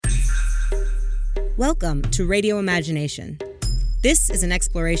Welcome to Radio Imagination. This is an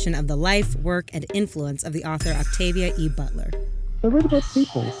exploration of the life, work, and influence of the author Octavia E. Butler. I write about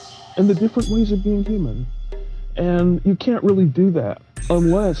people and the different ways of being human. And you can't really do that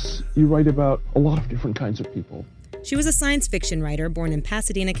unless you write about a lot of different kinds of people. She was a science fiction writer born in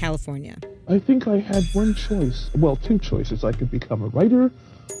Pasadena, California. I think I had one choice. Well, two choices. I could become a writer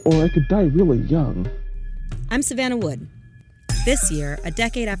or I could die really young. I'm Savannah Wood. This year, a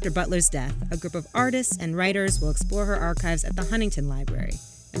decade after Butler's death, a group of artists and writers will explore her archives at the Huntington Library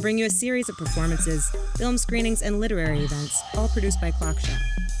and bring you a series of performances, film screenings, and literary events, all produced by Clockshop,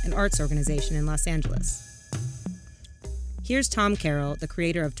 an arts organization in Los Angeles. Here's Tom Carroll, the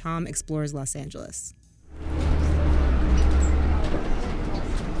creator of Tom Explores Los Angeles.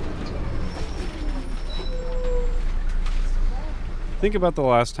 Think about the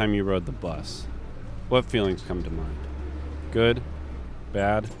last time you rode the bus. What feelings come to mind? Good?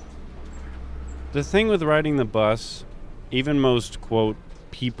 Bad? The thing with riding the bus, even most, quote,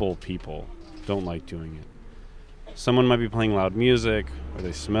 people don't like doing it. Someone might be playing loud music, or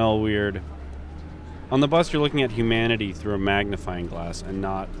they smell weird. On the bus, you're looking at humanity through a magnifying glass and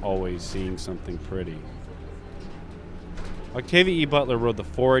not always seeing something pretty. Octavia E. Butler rode the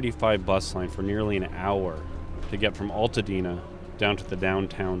 485 bus line for nearly an hour to get from Altadena down to the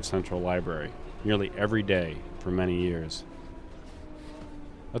downtown Central Library, nearly every day for many years.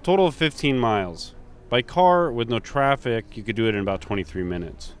 A total of 15 miles. By car, with no traffic, you could do it in about 23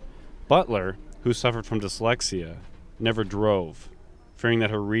 minutes. Butler, who suffered from dyslexia, never drove, fearing that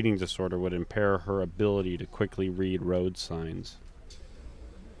her reading disorder would impair her ability to quickly read road signs.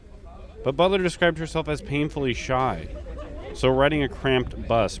 But Butler described herself as painfully shy, so riding a cramped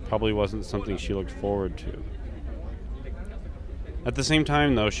bus probably wasn't something she looked forward to. At the same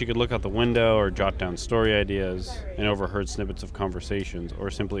time, though, she could look out the window or jot down story ideas and overheard snippets of conversations or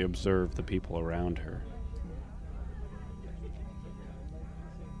simply observe the people around her.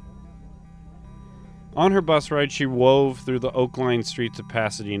 On her bus ride, she wove through the oak-lined streets of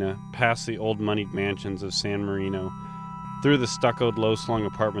Pasadena, past the old moneyed mansions of San Marino, through the stuccoed low-slung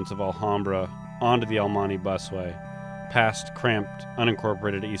apartments of Alhambra, onto the El Monte busway, past cramped,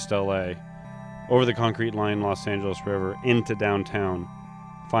 unincorporated East LA, over the concrete-lined Los Angeles River, into downtown,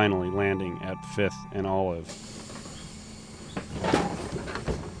 finally landing at 5th and Olive.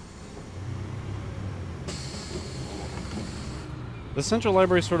 The Central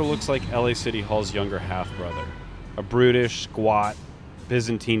Library sort of looks like LA City Hall's younger half-brother, a brutish, squat,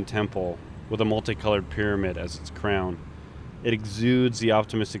 Byzantine temple with a multicolored pyramid as its crown. It exudes the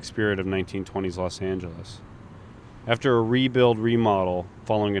optimistic spirit of 1920s Los Angeles. After a remodel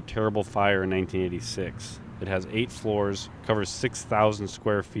following a terrible fire in 1986, it has 8 floors, covers 6,000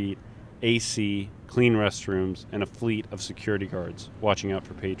 square feet, AC, clean restrooms, and a fleet of security guards watching out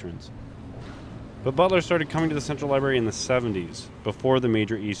for patrons. But Butler started coming to the Central Library in the 70s, before the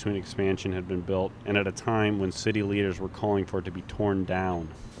major East Wing expansion had been built, and at a time when city leaders were calling for it to be torn down.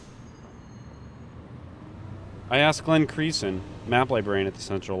 I asked Glenn Creason, map librarian at the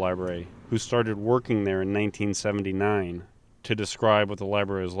Central Library, who started working there in 1979, to describe what the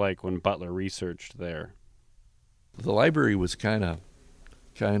library was like when Butler researched there. The library was kind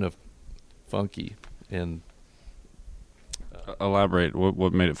of funky, and elaborate.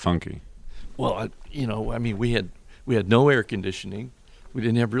 What made it funky? Well, we had no air conditioning. We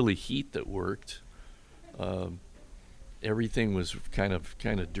didn't have really heat that worked. Everything was kind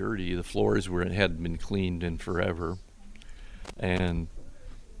of dirty. The floors hadn't been cleaned in forever, and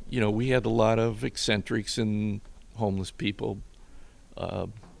we had a lot of eccentrics and homeless people, a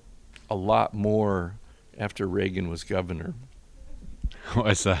lot more after Reagan was governor.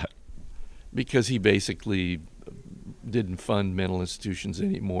 Why's that? Because he basically didn't fund mental institutions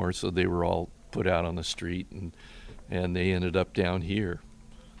anymore, so they were all put out on the street, and they ended up down here.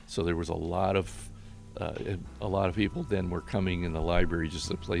 So there was a lot of people then were coming in the library,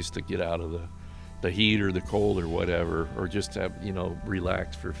 just a place to get out of the heat or the cold or whatever, or just have,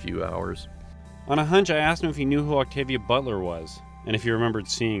 relax for a few hours. On a hunch, I asked him if he knew who Octavia Butler was, and if he remembered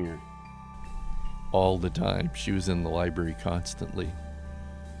seeing her. All the time. She was in the library constantly.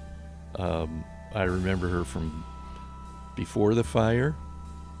 I remember her from before the fire,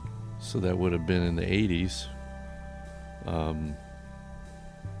 so that would have been in the 80s.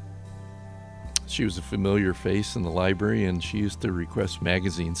 She was a familiar face in the library, and she used to request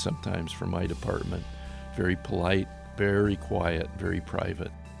magazines sometimes from my department. Very polite, very quiet, very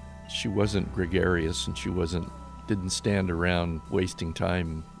private. She wasn't gregarious, and she didn't stand around wasting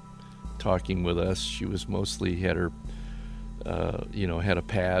time talking with us. She was mostly had her, had a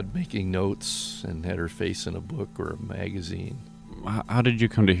pad making notes and had her face in a book or a magazine. How did you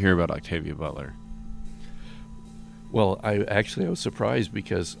come to hear about Octavia Butler? Well, I was surprised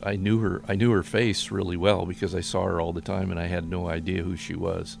because I knew her face really well because I saw her all the time and I had no idea who she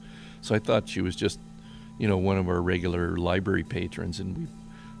was. So I thought she was just, one of our regular library patrons, and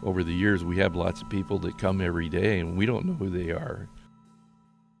over the years we have lots of people that come every day and we don't know who they are.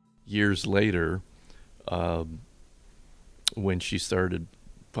 Years later, when she started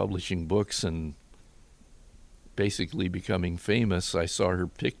publishing books and basically becoming famous, I saw her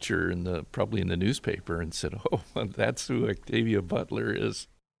picture probably in the newspaper and said, "Oh, that's who Octavia Butler is."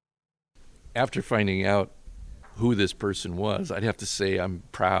 After finding out who this person was, I'd have to say I'm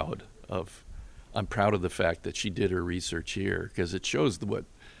proud of the fact that she did her research here, because it shows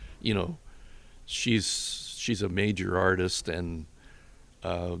she's a major artist, and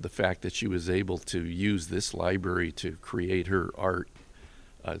the fact that she was able to use this library to create her art,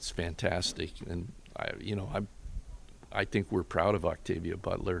 it's fantastic. And I think we're proud of Octavia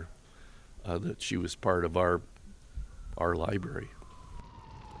Butler, that she was part of our library.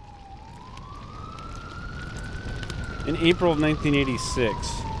 In April of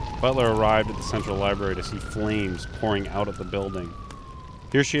 1986, Butler arrived at the Central Library to see flames pouring out of the building.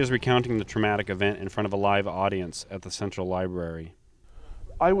 Here she is recounting the traumatic event in front of a live audience at the Central Library.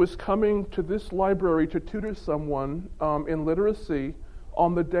 I was coming to this library to tutor someone in literacy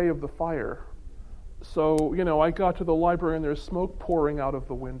on the day of the fire. So, I got to the library and there's smoke pouring out of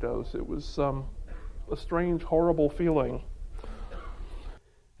the windows. It was a strange, horrible feeling.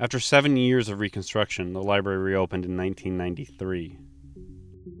 After 7 years of reconstruction, the library reopened in 1993.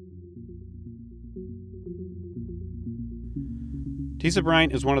 Tisa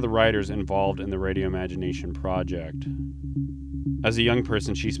Bryant is one of the writers involved in the Radio Imagination project. As a young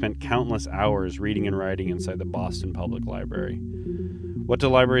person, she spent countless hours reading and writing inside the Boston Public Library. What do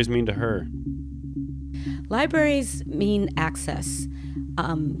libraries mean to her? Libraries mean access.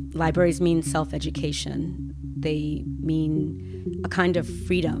 Libraries mean self-education. They mean a kind of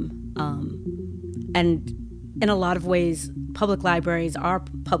freedom. And in a lot of ways, public libraries are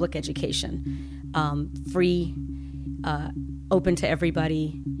public education. Free, open to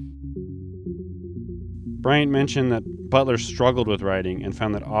everybody. Bryant mentioned that Butler struggled with writing and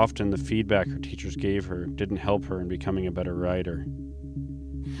found that often the feedback her teachers gave her didn't help her in becoming a better writer.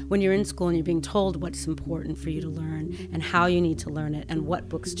 When you're in school and you're being told what's important for you to learn and how you need to learn it and what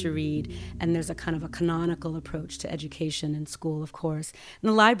books to read, and there's a kind of a canonical approach to education in school, of course. And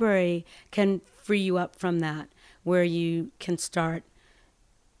the library can free you up from that, where you can start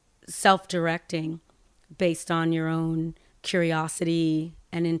self-directing based on your own curiosity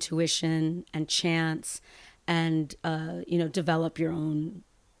and intuition and chance, and develop your own.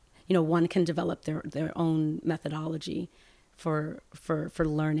 One can develop their own methodology for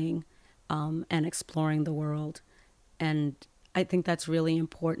learning and exploring the world, and I think that's really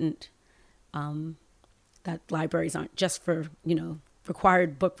important. That libraries aren't just for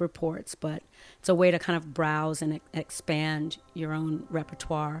required book reports, but it's a way to kind of browse and expand your own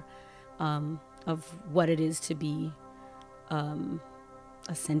repertoire of what it is to be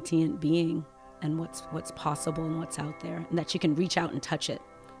a sentient being, and what's possible and what's out there, and that you can reach out and touch it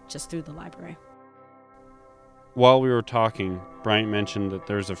just through the library. While we were talking, Bryant mentioned that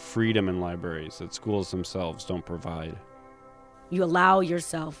there's a freedom in libraries that schools themselves don't provide. You allow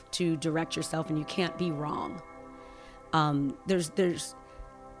yourself to direct yourself, and you can't be wrong. I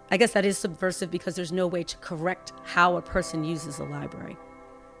guess that is subversive, because there's no way to correct how a person uses a library.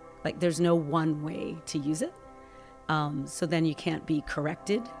 Like, there's no one way to use it. So then you can't be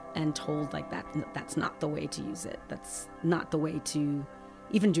corrected and told that's not the way to use it. That's not the way to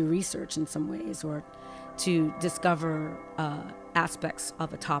even do research in some ways, or to discover aspects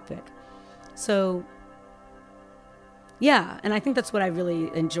of a topic. So, yeah, and I think that's what I really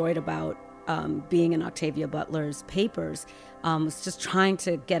enjoyed about being in Octavia Butler's papers, was just trying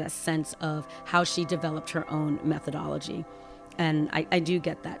to get a sense of how she developed her own methodology. And I do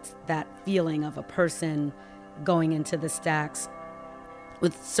get that feeling of a person going into the stacks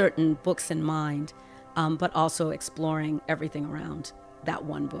with certain books in mind, but also exploring everything around that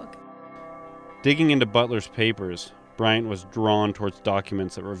one book. Digging into Butler's papers, Bryant was drawn towards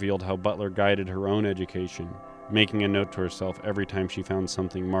documents that revealed how Butler guided her own education, making a note to herself every time she found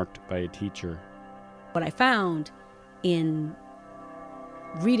something marked by a teacher. What I found in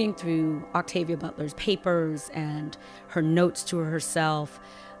reading through Octavia Butler's papers and her notes to herself,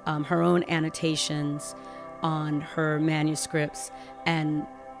 her own annotations on her manuscripts, and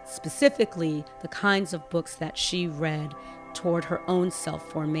specifically the kinds of books that she read toward her own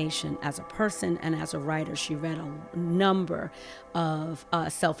self-formation as a person and as a writer. She read a number of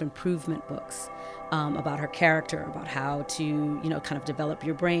self-improvement books about her character, about how to, kind of develop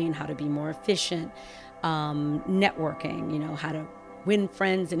your brain, how to be more efficient, networking, how to win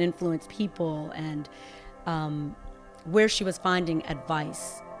friends and influence people, and where she was finding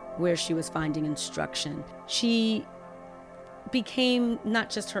advice, where she was finding instruction. She became not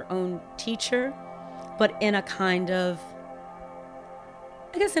just her own teacher, but in a kind of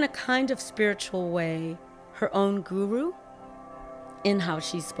spiritual way, her own guru in how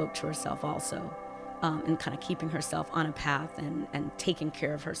she spoke to herself also, and kind of keeping herself on a path and taking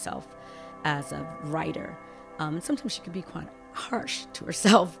care of herself as a writer. And sometimes she could be quite harsh to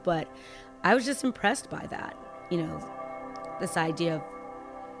herself, but I was just impressed by that, this idea of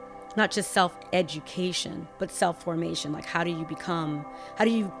not just self-education, but self-formation. Like, how do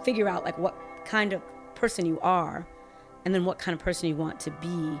you figure out like what kind of person you are, and then what kind of person you want to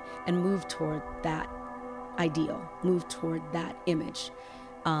be, and move toward that ideal, move toward that image.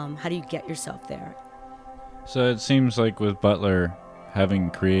 How do you get yourself there? So it seems like with Butler, having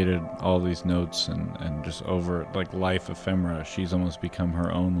created all these notes and just over like life ephemera, she's almost become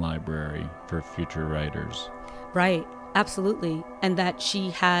her own library for future writers. Right, absolutely. And that she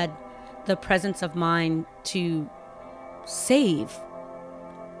had the presence of mind to save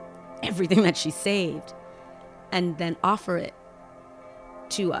everything that she saved and then offer it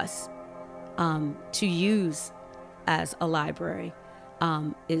to us to use as a library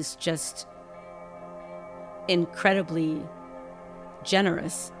is just incredibly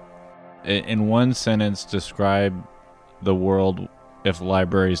generous. In one sentence, describe the world if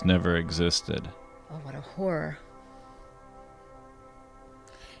libraries never existed. Oh, what a horror.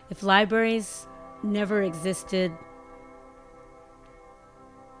 If libraries never existed,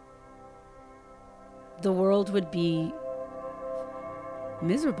 the world would be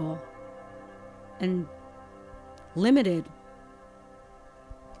miserable and limited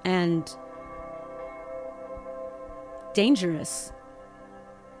and dangerous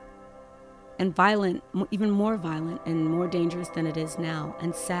and violent, even more violent and more dangerous than it is now,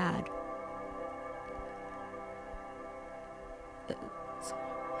 and sad. It's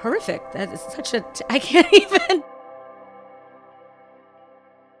horrific. That is I can't even.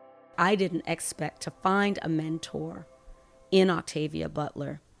 I didn't expect to find a mentor in Octavia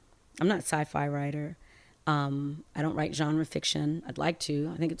Butler. I'm not a sci-fi writer. I don't write genre fiction. I'd like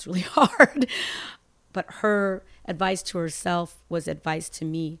to. I think it's really hard. But her advice to herself was advice to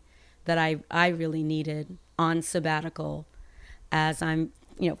me that I really needed on sabbatical as I'm,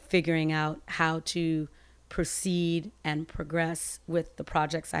 figuring out how to proceed and progress with the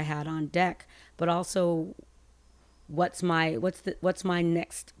projects I had on deck, but also what's my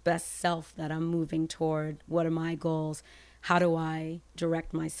next best self that I'm moving toward? What are my goals? How do I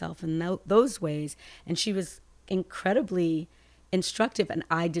direct myself in those ways? And she was incredibly instructive, and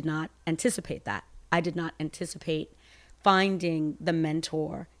I did not anticipate that. I did not anticipate finding the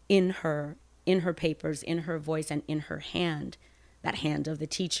mentor in her papers, in her voice, and in her hand, that hand of the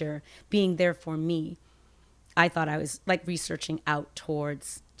teacher being there for me. I thought I was like researching out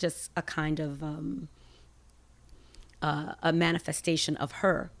towards just a kind of a manifestation of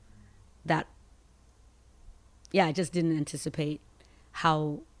her that, I just didn't anticipate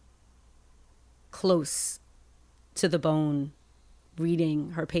how close to the bone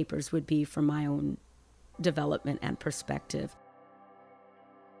reading her papers would be for my own development and perspective.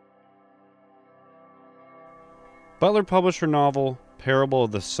 Butler published her novel, Parable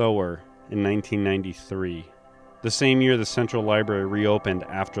of the Sower, in 1993, the same year the Central Library reopened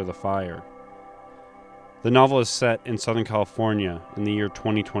after the fire. The novel is set in Southern California in the year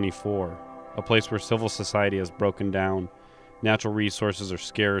 2024, a place where civil society has broken down, natural resources are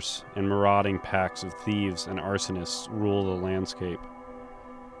scarce, and marauding packs of thieves and arsonists rule the landscape.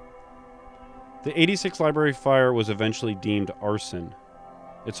 The 86 library fire was eventually deemed arson.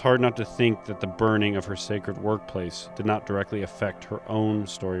 It's hard not to think that the burning of her sacred workplace did not directly affect her own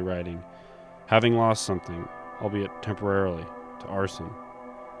story writing, having lost something, albeit temporarily, to arson.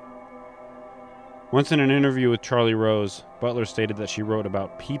 Once in an interview with Charlie Rose, Butler stated that she wrote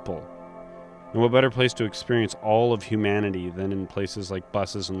about people. And what better place to experience all of humanity than in places like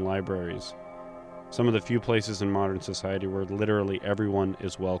buses and libraries, some of the few places in modern society where literally everyone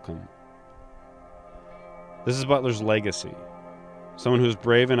is welcome. This is Butler's legacy. Someone who is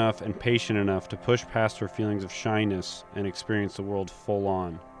brave enough and patient enough to push past her feelings of shyness and experience the world full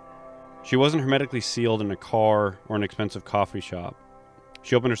on. She wasn't hermetically sealed in a car or an expensive coffee shop.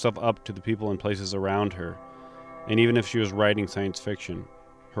 She opened herself up to the people and places around her, and even if she was writing science fiction,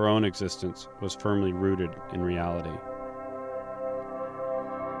 her own existence was firmly rooted in reality.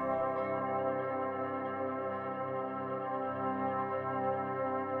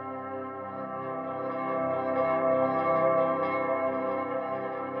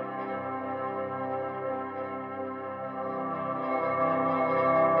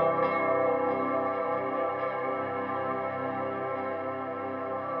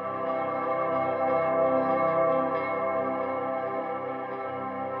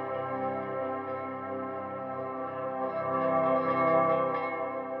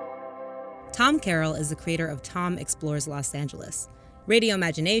 Tom Carroll is the creator of Tom Explores Los Angeles. Radio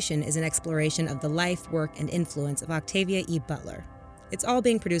Imagination is an exploration of the life, work, and influence of Octavia E. Butler. It's all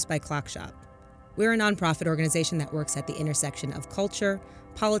being produced by Clockshop. We're a nonprofit organization that works at the intersection of culture,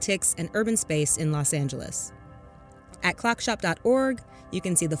 politics, and urban space in Los Angeles. At clockshop.org, you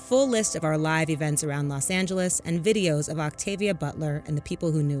can see the full list of our live events around Los Angeles and videos of Octavia Butler and the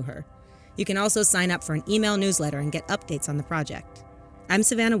people who knew her. You can also sign up for an email newsletter and get updates on the project. I'm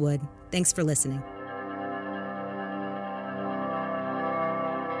Savannah Wood. Thanks for listening.